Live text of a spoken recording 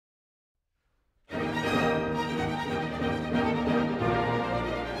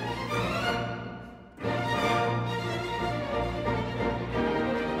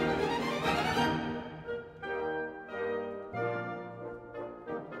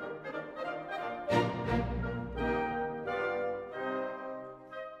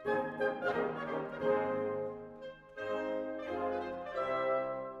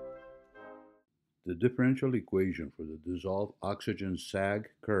The differential equation for the dissolved oxygen sag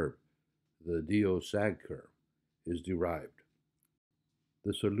curve, the DO sag curve, is derived.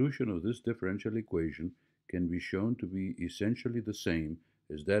 The solution of this differential equation can be shown to be essentially the same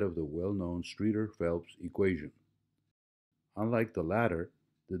as that of the well-known Streeter-Phelps equation. Unlike the latter,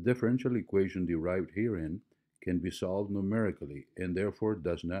 the differential equation derived herein can be solved numerically and therefore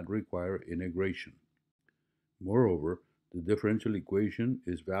does not require integration. Moreover, the differential equation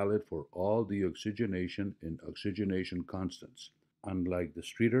is valid for all deoxygenation and oxygenation constants, unlike the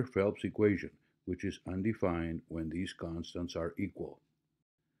Streeter-Phelps equation, which is undefined when these constants are equal.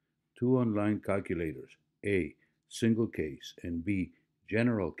 Two online calculators, A, single case, and B,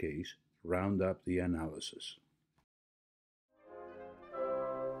 general case, round up the analysis.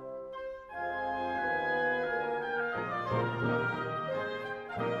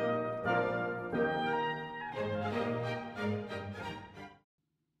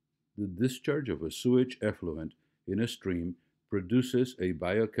 The discharge of a sewage effluent in a stream produces a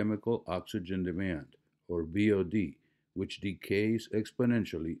biochemical oxygen demand, or BOD, which decays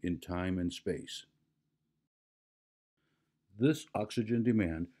exponentially in time and space. This oxygen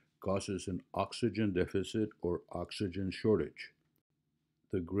demand causes an oxygen deficit or oxygen shortage.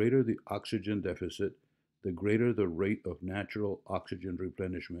 The greater the oxygen deficit, the greater the rate of natural oxygen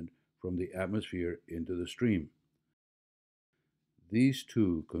replenishment from the atmosphere into the stream. These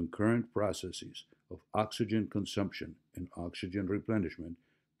two concurrent processes of oxygen consumption and oxygen replenishment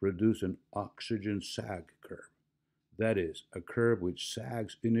produce an oxygen sag curve. That is, a curve which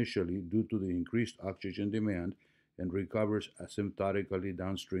sags initially due to the increased oxygen demand and recovers asymptotically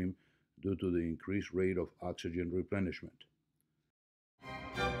downstream due to the increased rate of oxygen replenishment.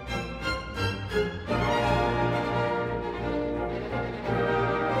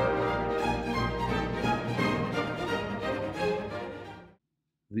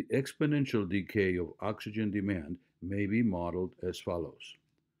 The exponential decay of oxygen demand may be modeled as follows.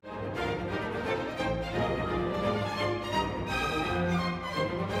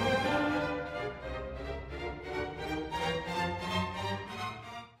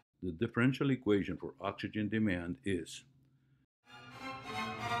 The differential equation for oxygen demand is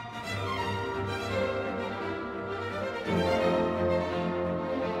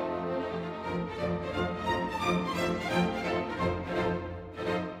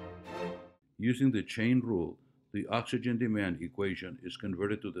using the chain rule, the oxygen demand equation is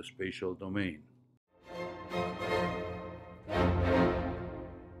converted to the spatial domain.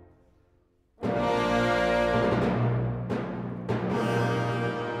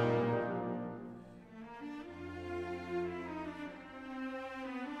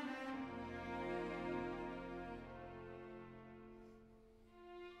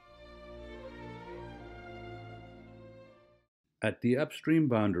 At the upstream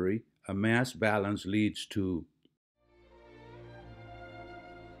boundary, a mass balance leads to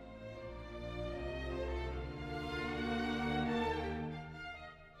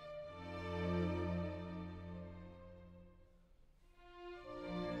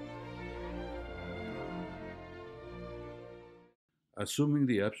assuming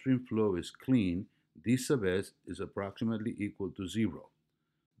the upstream flow is clean, d sub s is approximately equal to 0.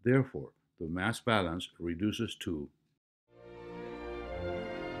 Therefore, the mass balance reduces to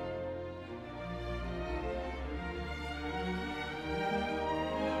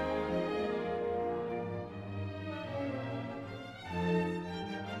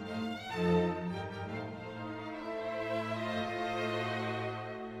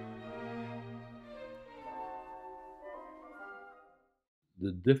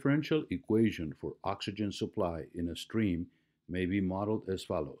the differential equation for oxygen supply in a stream may be modeled as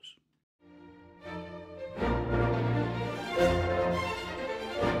follows.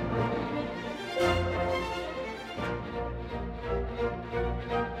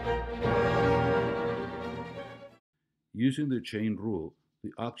 Using the chain rule,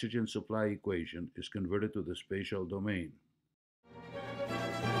 the oxygen supply equation is converted to the spatial domain.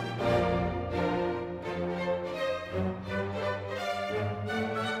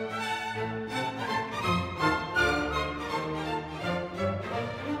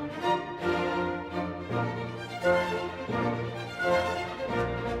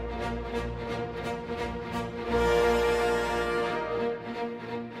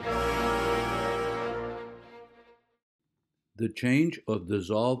 The change of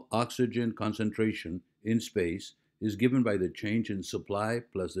dissolved oxygen concentration in space is given by the change in supply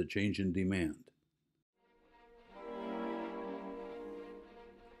plus the change in demand.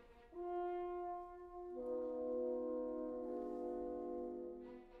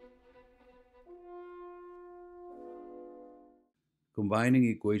 Combining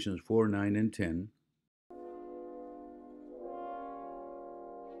equations 4, 9, and 10,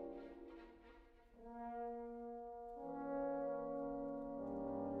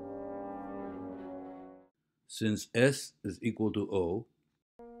 Since S is equal to O,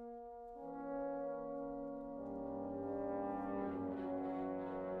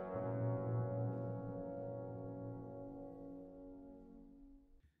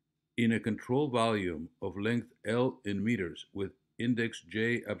 in a control volume of length L in meters with index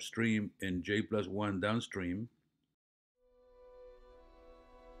J upstream and J plus 1 downstream,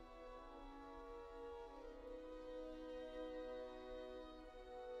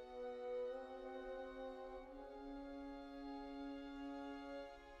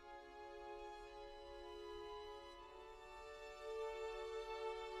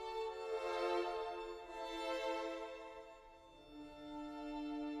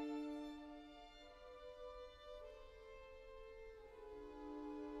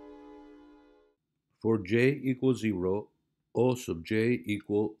 for J equals 0, O sub J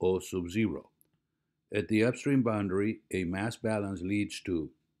equal O sub 0. At the upstream boundary, a mass balance leads to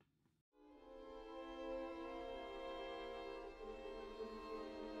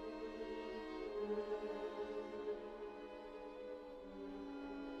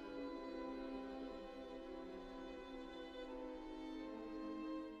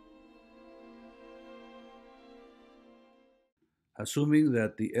assuming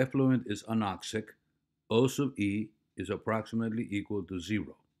that the effluent is anoxic, O sub E is approximately equal to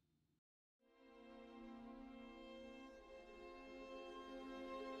 0.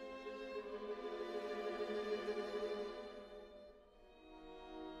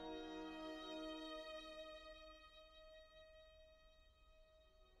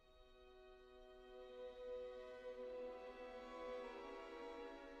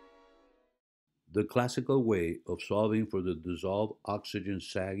 The classical way of solving for the dissolved oxygen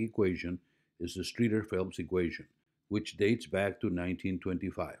sag equation is the Streeter-Phelps equation, which dates back to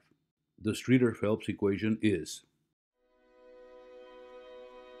 1925. The Streeter-Phelps equation is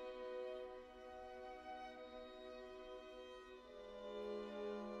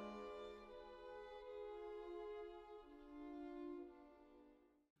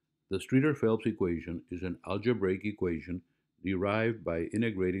the Streeter-Phelps equation is an algebraic equation derived by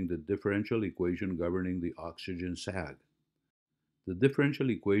integrating the differential equation governing the oxygen sag. The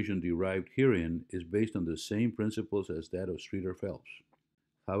differential equation derived herein is based on the same principles as that of Streeter-Phelps.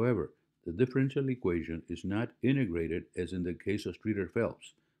 However, the differential equation is not integrated as in the case of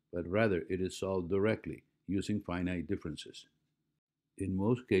Streeter-Phelps, but rather it is solved directly using finite differences. In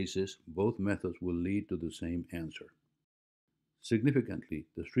most cases, both methods will lead to the same answer. Significantly,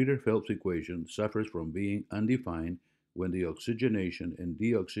 the Streeter-Phelps equation suffers from being undefined when the oxygenation and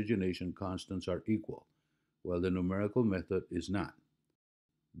deoxygenation constants are equal, while the numerical method is not.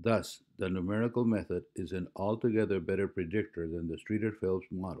 Thus, the numerical method is an altogether better predictor than the Streeter-Phelps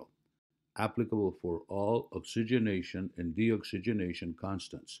model, applicable for all oxygenation and deoxygenation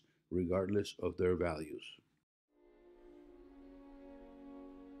constants, regardless of their values.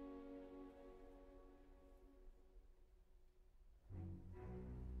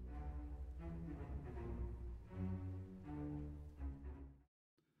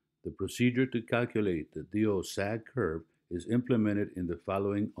 The procedure to calculate the DO sag curve is implemented in the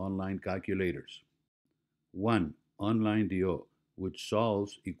following online calculators. 1. Online DO, which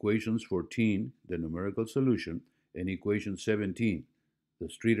solves equations 14, the numerical solution, and equation 17, the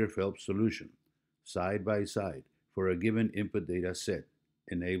Streeter-Phelps solution, side by side for a given input data set,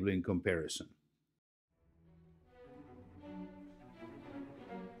 enabling comparison.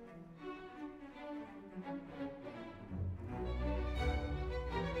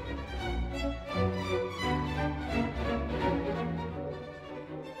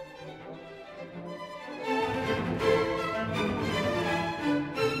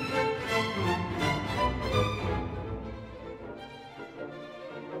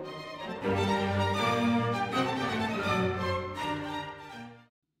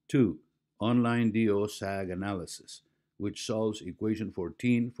 Two, online DO sag analysis, which solves equation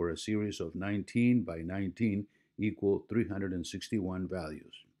 14 for a series of 19 by 19 equal 361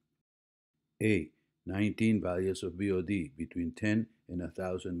 values. A. 19 values of BOD between 10 and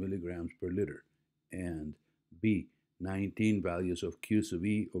 1,000 milligrams per liter, and B. 19 values of Q sub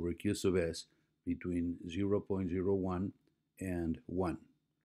E over Q sub S between 0.01 and 1,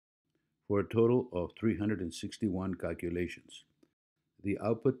 for a total of 361 calculations. The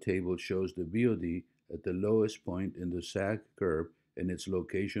output table shows the BOD at the lowest point in the sag curve and its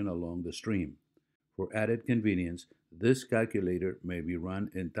location along the stream. For added convenience, this calculator may be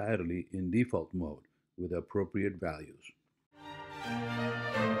run entirely in default mode with appropriate values.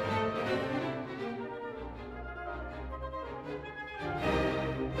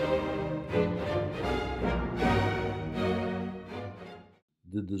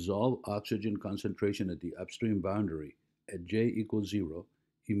 The dissolved oxygen concentration at the upstream boundary at J equals 0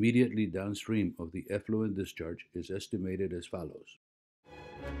 immediately downstream of the effluent discharge is estimated as follows.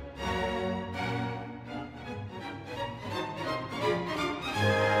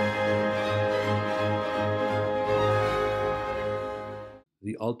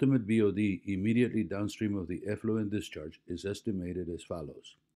 The ultimate BOD immediately downstream of the effluent discharge is estimated as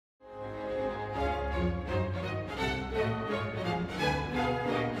follows.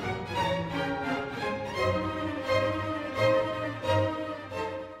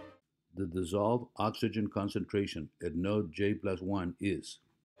 The dissolved oxygen concentration at node J plus 1 is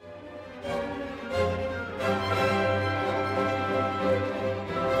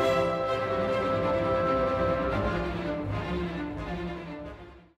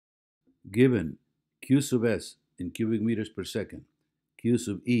given Q sub S in cubic meters per second, Q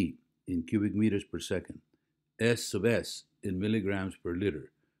sub E in cubic meters per second, S sub S in milligrams per liter,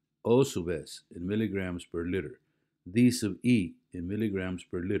 O sub S in milligrams per liter, D sub E in milligrams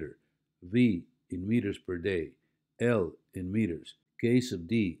per liter, V in meters per day, L in meters, K sub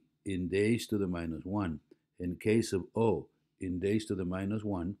D in days to the minus 1, and K sub O in days to the minus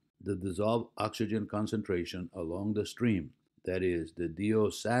 1, the dissolved oxygen concentration along the stream, that is, the DO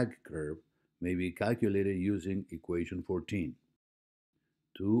sag curve, may be calculated using equation 14.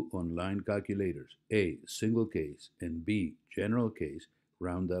 Two online calculators, A, single case, and B, general case,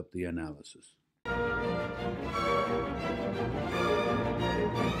 round up the analysis.